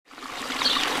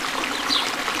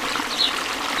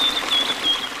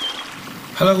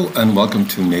Hello and welcome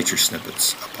to Nature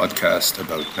Snippets, a podcast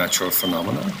about natural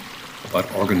phenomena,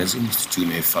 about organisms that you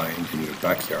may find in your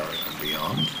backyard and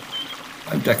beyond.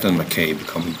 I'm Declan McCabe,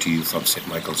 coming to you from St.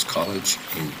 Michael's College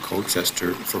in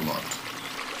Colchester, Vermont.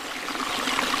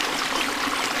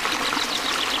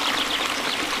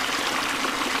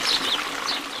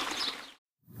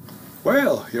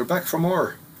 Well, you're back for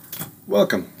more.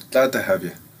 Welcome, glad to have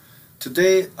you.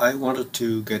 Today I wanted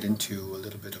to get into a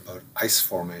little bit about ice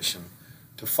formation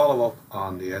to follow up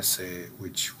on the essay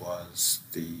which was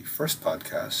the first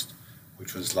podcast,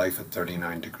 which was Life at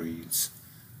 39 degrees.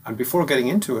 And before getting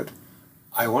into it,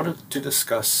 I wanted to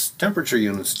discuss temperature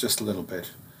units just a little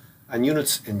bit, and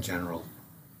units in general.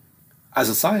 As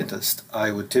a scientist,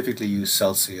 I would typically use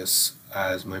Celsius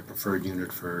as my preferred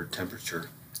unit for temperature.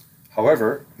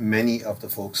 However, many of the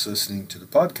folks listening to the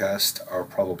podcast are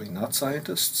probably not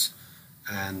scientists,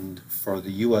 and for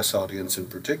the US audience in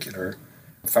particular,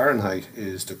 Fahrenheit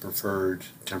is the preferred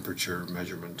temperature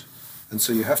measurement. And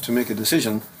so you have to make a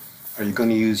decision. Are you going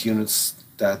to use units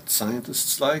that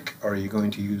scientists like, or are you going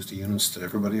to use the units that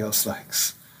everybody else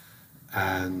likes?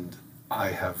 And I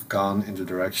have gone in the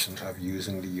direction of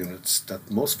using the units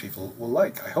that most people will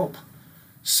like, I hope.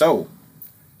 So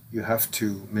you have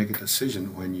to make a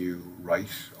decision when you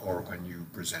write or when you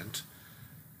present.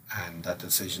 And that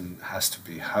decision has to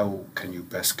be, how can you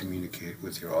best communicate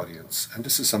with your audience? And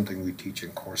this is something we teach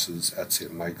in courses at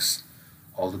St. Mike's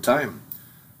all the time.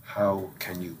 How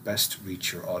can you best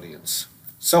reach your audience?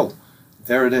 So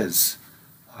there it is.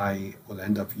 I will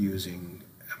end up using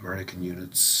American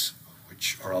units,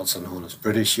 which are also known as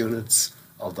British units,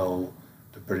 although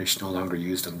the British no longer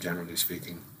use them, generally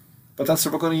speaking. But that's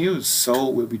what we're going to use. So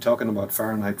we'll be talking about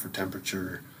Fahrenheit for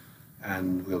temperature,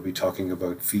 and we'll be talking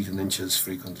about feet and inches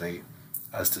frequently,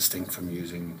 as distinct from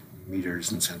using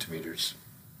meters and centimeters.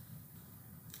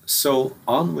 So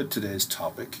on with today's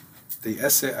topic. The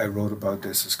essay I wrote about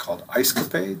this is called Ice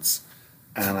Capades,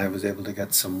 and I was able to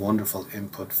get some wonderful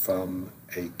input from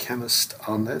a chemist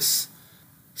on this.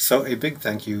 So a big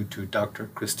thank you to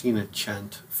Dr. Christina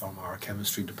Chant from our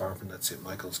chemistry department at St.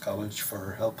 Michael's College for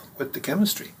her help with the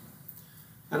chemistry.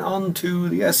 And on to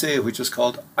the essay, which is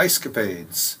called Ice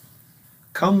Capades.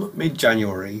 Come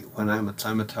mid-January, when I am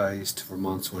acclimatized to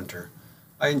Vermont's winter,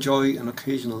 I enjoy an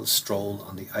occasional stroll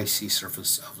on the icy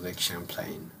surface of Lake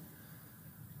Champlain.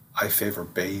 I favor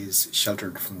bays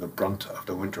sheltered from the brunt of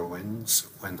the winter winds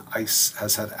when ice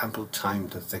has had ample time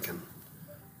to thicken.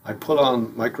 I pull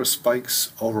on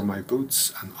microspikes over my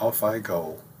boots and off I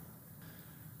go.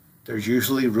 There's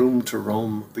usually room to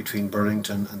roam between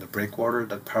Burlington and the breakwater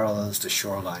that parallels the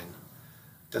shoreline.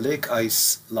 The lake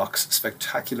ice locks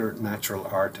spectacular natural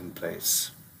art in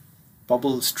place.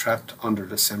 Bubbles trapped under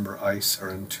December ice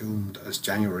are entombed as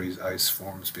January's ice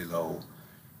forms below.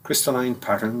 Crystalline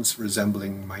patterns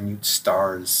resembling minute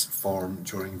stars form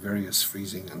during various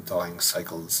freezing and thawing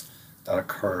cycles that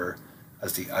occur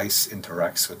as the ice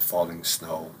interacts with falling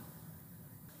snow.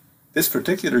 This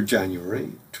particular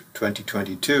January,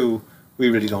 2022, we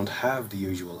really don't have the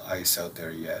usual ice out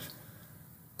there yet.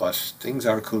 But things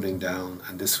are cooling down,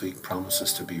 and this week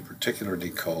promises to be particularly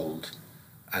cold,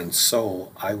 and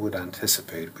so I would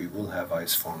anticipate we will have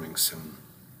ice forming soon.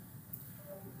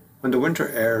 When the winter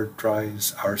air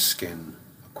dries our skin,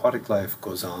 aquatic life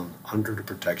goes on under the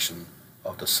protection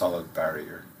of the solid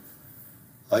barrier.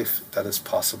 Life that is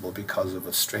possible because of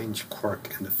a strange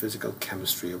quirk in the physical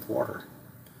chemistry of water.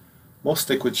 Most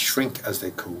liquids shrink as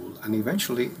they cool, and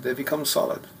eventually they become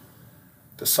solid.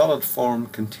 The solid form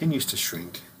continues to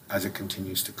shrink as it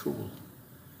continues to cool.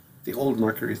 The old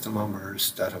mercury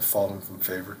thermometers that have fallen from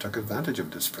favor took advantage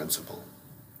of this principle.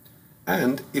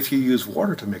 And if you use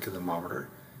water to make a thermometer,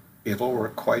 it will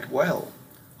work quite well,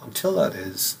 until that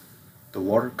is, the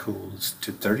water cools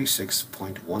to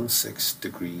 36.16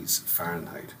 degrees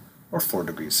Fahrenheit, or 4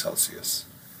 degrees Celsius.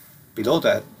 Below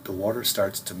that, the water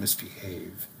starts to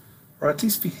misbehave, or at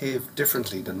least behave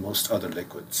differently than most other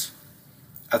liquids.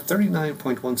 At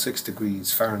 39.16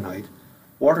 degrees Fahrenheit,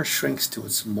 water shrinks to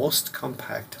its most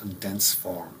compact and dense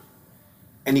form.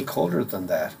 Any colder than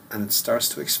that, and it starts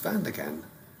to expand again,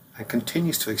 and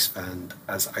continues to expand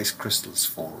as ice crystals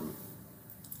form.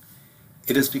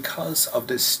 It is because of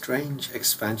this strange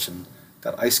expansion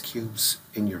that ice cubes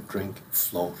in your drink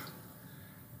float.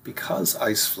 Because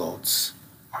ice floats,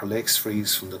 our lakes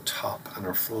freeze from the top and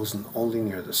are frozen only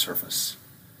near the surface.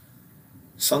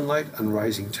 Sunlight and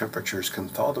rising temperatures can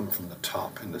thaw them from the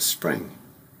top in the spring.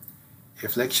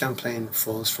 If Lake Champlain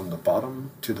flows from the bottom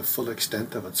to the full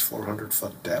extent of its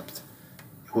 400-foot depth,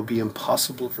 it will be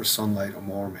impossible for sunlight and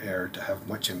warm air to have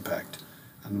much impact,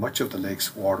 and much of the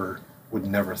lake's water would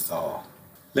never thaw.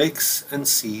 Lakes and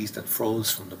seas that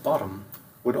froze from the bottom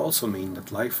would also mean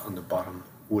that life on the bottom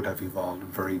would have evolved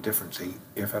very differently,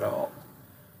 if at all.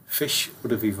 Fish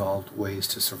would have evolved ways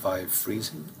to survive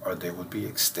freezing, or they would be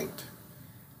extinct.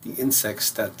 The insects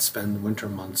that spend winter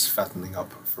months fattening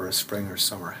up for a spring or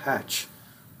summer hatch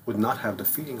would not have the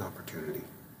feeding opportunity.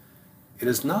 It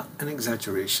is not an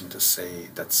exaggeration to say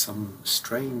that some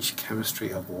strange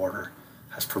chemistry of water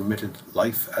has permitted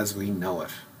life as we know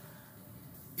it.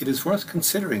 It is worth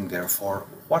considering, therefore,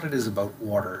 what it is about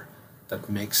water that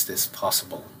makes this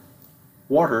possible.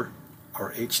 Water,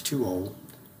 or H2O,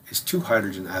 is two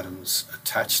hydrogen atoms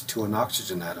attached to an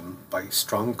oxygen atom by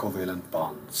strong covalent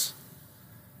bonds.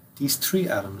 These three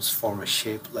atoms form a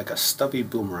shape like a stubby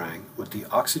boomerang, with the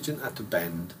oxygen at the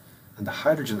bend and the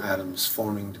hydrogen atoms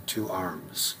forming the two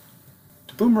arms.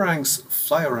 The boomerangs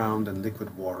fly around in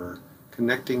liquid water,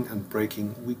 connecting and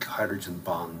breaking weak hydrogen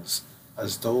bonds,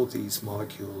 as though these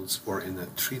molecules were in a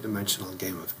three-dimensional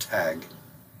game of tag.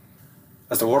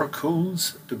 As the water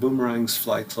cools, the boomerangs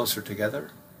fly closer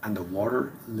together, and the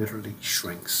water literally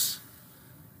shrinks.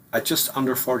 At just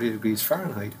under 40 degrees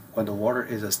Fahrenheit, when the water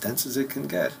is as dense as it can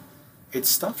get, it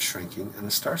stops shrinking and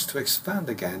it starts to expand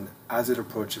again as it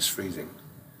approaches freezing.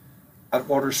 At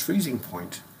water's freezing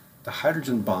point, the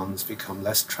hydrogen bonds become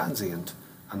less transient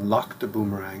and lock the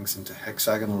boomerangs into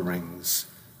hexagonal rings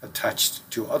attached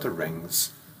to other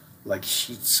rings, like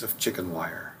sheets of chicken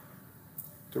wire.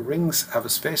 The rings have a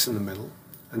space in the middle,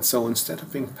 and so instead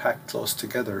of being packed close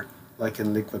together like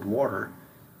in liquid water,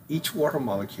 each water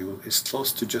molecule is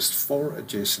close to just 4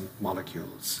 adjacent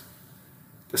molecules.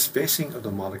 The spacing of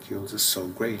the molecules is so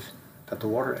great that the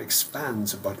water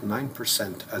expands about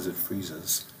 9% as it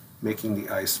freezes, making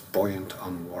the ice buoyant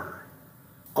on water.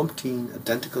 Umpteen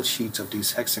identical sheets of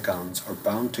these hexagons are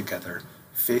bound together,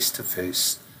 face to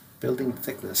face, building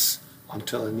thickness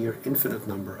until a near infinite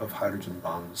number of hydrogen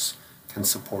bonds can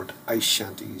support ice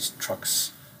shanties,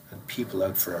 trucks, and people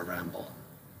out for a ramble.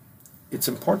 It's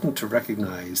important to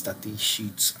recognize that these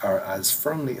sheets are as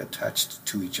firmly attached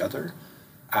to each other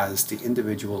as the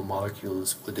individual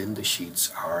molecules within the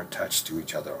sheets are attached to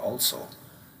each other also.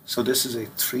 So this is a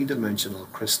three-dimensional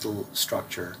crystal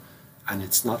structure, and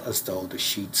it's not as though the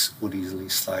sheets would easily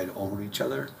slide over each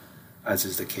other, as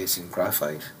is the case in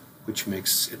graphite, which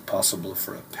makes it possible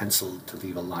for a pencil to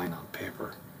leave a line on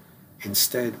paper.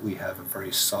 Instead, we have a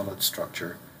very solid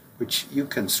structure, which you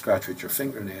can scratch with your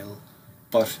fingernail,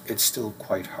 but it's still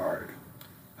quite hard,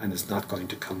 and is not going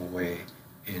to come away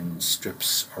in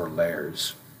strips or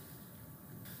layers.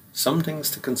 Some things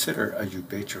to consider as you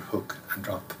bait your hook and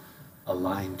drop a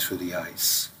line through the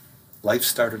ice. Life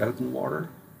started out in water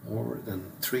more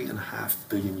than 3.5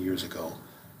 billion years ago,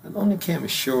 and only came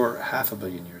ashore 500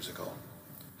 million years ago.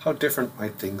 How different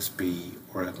might things be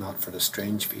were it not for the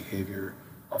strange behavior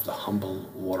of the humble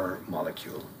water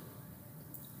molecule?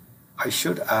 I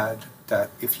should add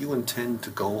that if you intend to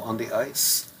go on the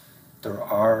ice, there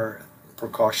are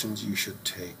precautions you should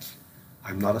take.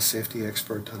 I'm not a safety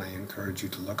expert, and I encourage you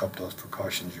to look up those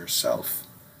precautions yourself.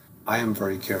 I am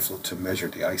very careful to measure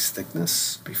the ice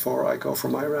thickness before I go for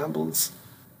my rambles.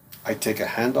 I take a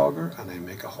hand auger and I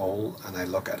make a hole and I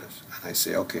look at it and I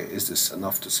say, okay, is this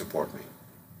enough to support me?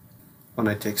 When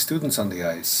I take students on the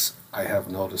ice, I have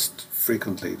noticed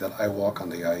frequently that I walk on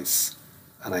the ice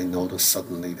and I notice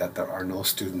suddenly that there are no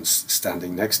students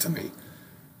standing next to me.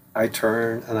 I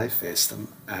turn and I face them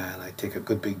and I take a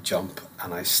good big jump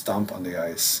and I stomp on the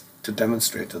ice to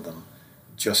demonstrate to them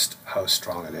just how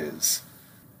strong it is.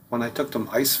 When I took them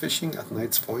ice fishing at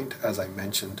Knight's Point, as I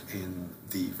mentioned in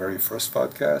the very first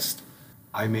podcast,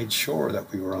 I made sure that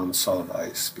we were on solid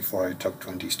ice before I took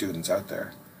 20 students out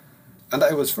there. And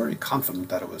I was very confident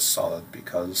that it was solid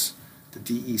because the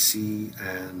DEC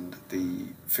and the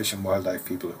Fish and Wildlife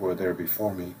people who were there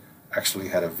before me actually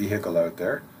had a vehicle out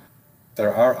there.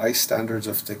 There are ice standards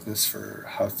of thickness for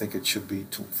how thick it should be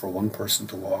for one person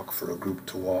to walk, for a group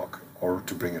to walk, or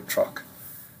to bring a truck.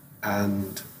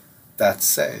 And that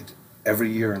said,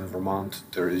 every year in Vermont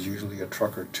there is usually a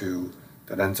truck or two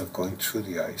that ends up going through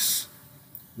the ice.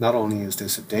 Not only is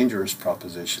this a dangerous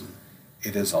proposition,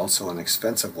 it is also an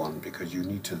expensive one because you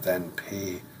need to then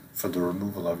pay for the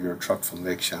removal of your truck from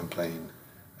Lake Champlain,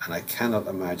 and I cannot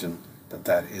imagine that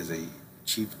that is a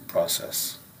cheap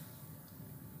process.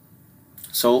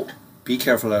 So be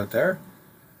careful out there,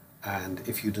 and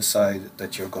if you decide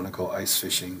that you're going to go ice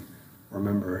fishing,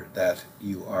 remember that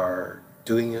you are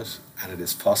doing it and it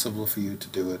is possible for you to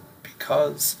do it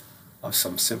because of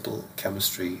some simple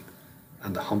chemistry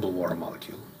and the humble water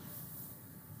molecule.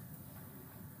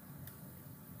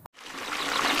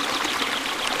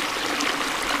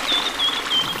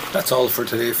 That's all for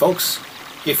today, folks.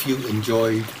 If you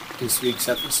enjoyed this week's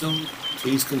episode,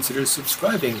 please consider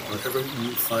subscribing wherever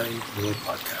you find your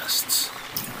podcasts.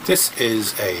 This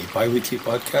is a bi-weekly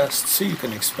podcast, so you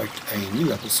can expect a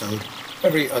new episode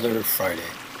every other Friday.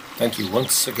 Thank you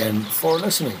once again for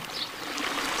listening.